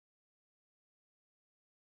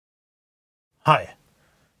Hi.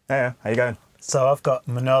 Yeah, how you going? So I've got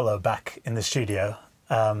Manolo back in the studio,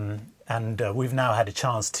 and we've now had a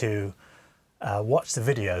chance to watch the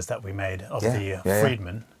videos that we made of the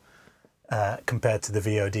Friedman compared to the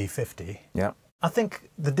VOD-50. Yeah. I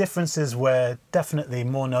think the differences were definitely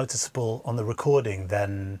more noticeable on the recording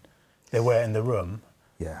than they were in the room.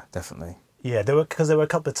 Yeah, definitely. Yeah, because there were a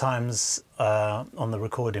couple of times on the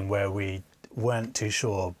recording where we weren't too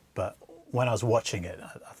sure, but when I was watching it,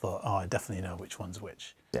 I thought, oh, I definitely know which one's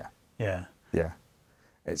which. Yeah. Yeah. Yeah.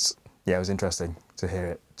 It was interesting to hear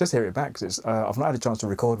it. Just hear it back because I've not had a chance to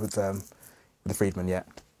record with the Friedman yet,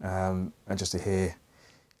 and just to hear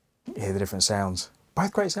the different sounds.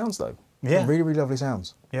 Both great sounds though. Yeah. Really, really lovely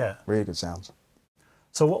sounds. Yeah. Really good sounds.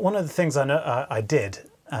 So one of the things I know I did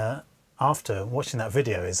after watching that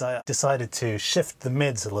video is I decided to shift the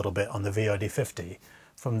mids a little bit on the VOD-50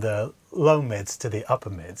 from the low mids to the upper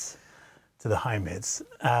mids to the high mids,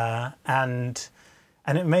 and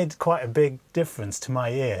it made quite a big difference to my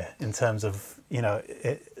ear in terms of, you know,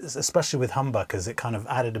 especially with humbuckers, it kind of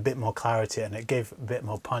added a bit more clarity and it gave a bit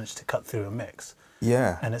more punch to cut through a mix.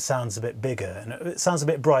 Yeah. And it sounds a bit bigger and it sounds a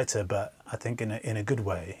bit brighter, but I think in a good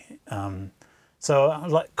way. So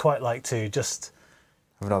I'd quite like to just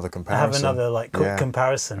have another comparison. Have another quick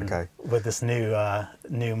comparison with this new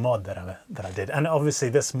mod that I did. And obviously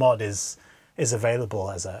this mod is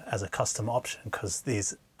available as a custom option because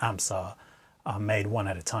these amps are made one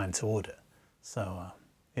at a time to order. So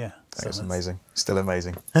yeah, so that's amazing. Still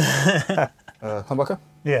amazing. Humbucker?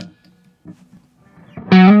 Yeah.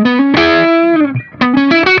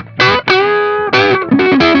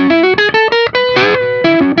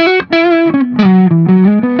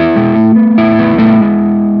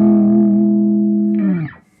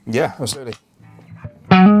 Yeah, absolutely.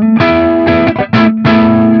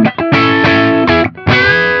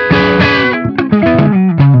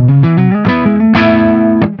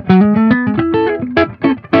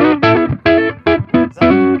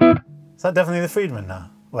 Is that definitely the Friedman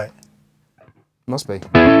now? Wait. Must be.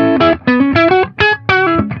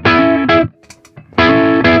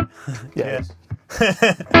 Yeah.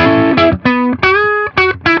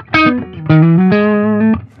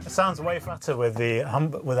 It sounds way flatter with a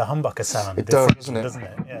humbucker sound. It does, doesn't it? Doesn't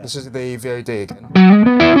it? Yeah. This is the VOD again.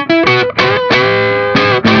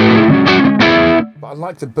 But I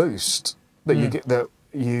like the boost that you get that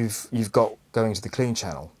you've got going to the clean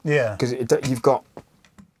channel. Yeah. Because you've got.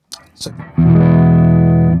 So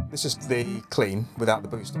this is the clean without the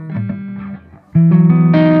boost on.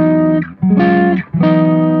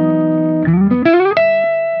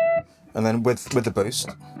 And then with the boost.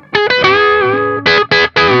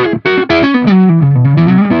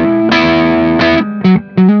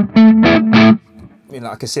 You know,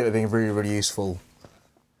 I can see it being really, really useful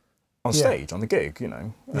on stage, on the gig, you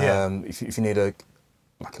know. Yeah. If you need a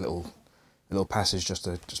little passage just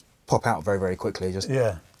to pop out very, very quickly, just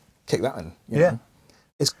kick that in. You know?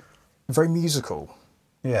 It's very musical.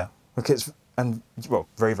 Yeah. Like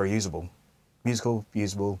very, very usable. Musical,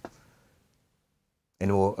 usable,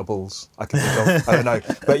 inaurables, I can think of. I don't know.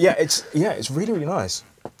 But yeah, it's really, really nice.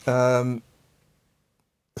 For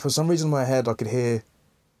some reason in my head I could hear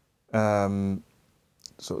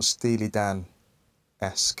sort of Steely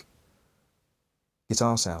Dan-esque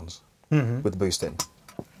guitar sounds with the boost in.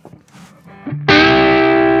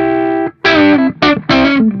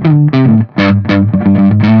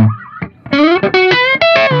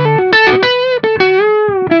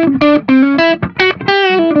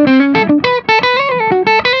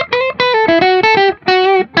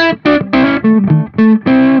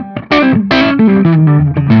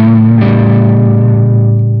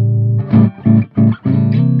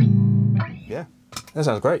 Yeah, that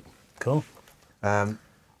sounds great. Cool.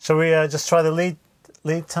 Shall we just try the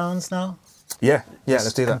lead tones now? Yeah,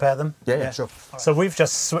 let's do that. Compare them? Yeah, sure. So we've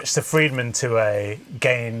just switched the Friedman to a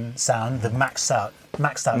gain sound, the maxed out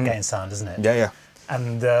gain sound, isn't it? Yeah.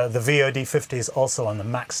 And the VOD-50 is also on the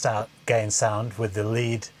maxed out gain sound with the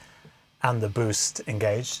lead and the boost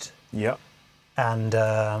engaged. Yep. And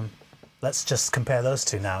let's just compare those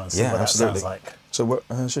two now and see what that sounds like. So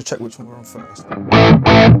let's just check which one we're on first.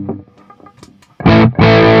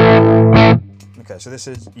 Okay, so this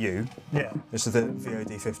is you. Yeah. This is the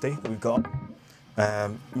VOD-50 that we've got.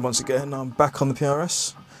 Once again, I'm back on the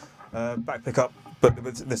PRS. Back pickup, but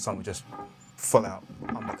this time we're just full out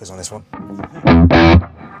humbuckers on this one.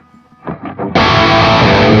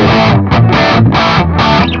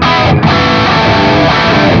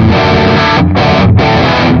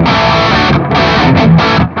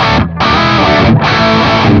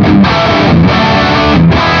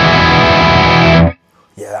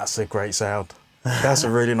 Yeah, that's a great sound. That's a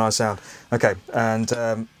really nice sound. Okay, and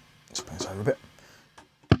let's bring this over a bit.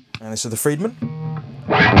 And this is the Friedman.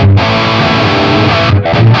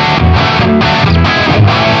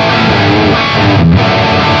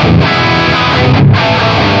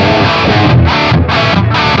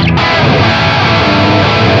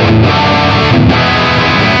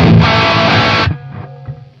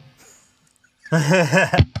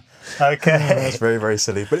 Okay. That's very, very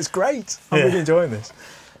silly, but it's great. I'm really enjoying this.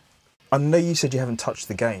 I know you said you haven't touched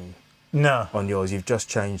the gain. No. On yours, you've just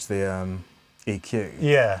changed the EQ.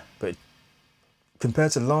 Yeah. But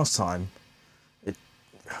compared to last time,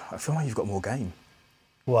 I feel like you've got more gain.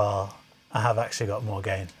 Well, I have actually got more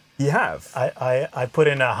gain. You have? I put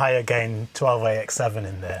in a higher gain 12AX7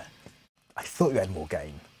 in there. I thought you had more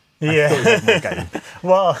gain. Yeah. I thought you had more gain.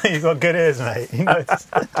 Well, you've got good ears, mate. You know.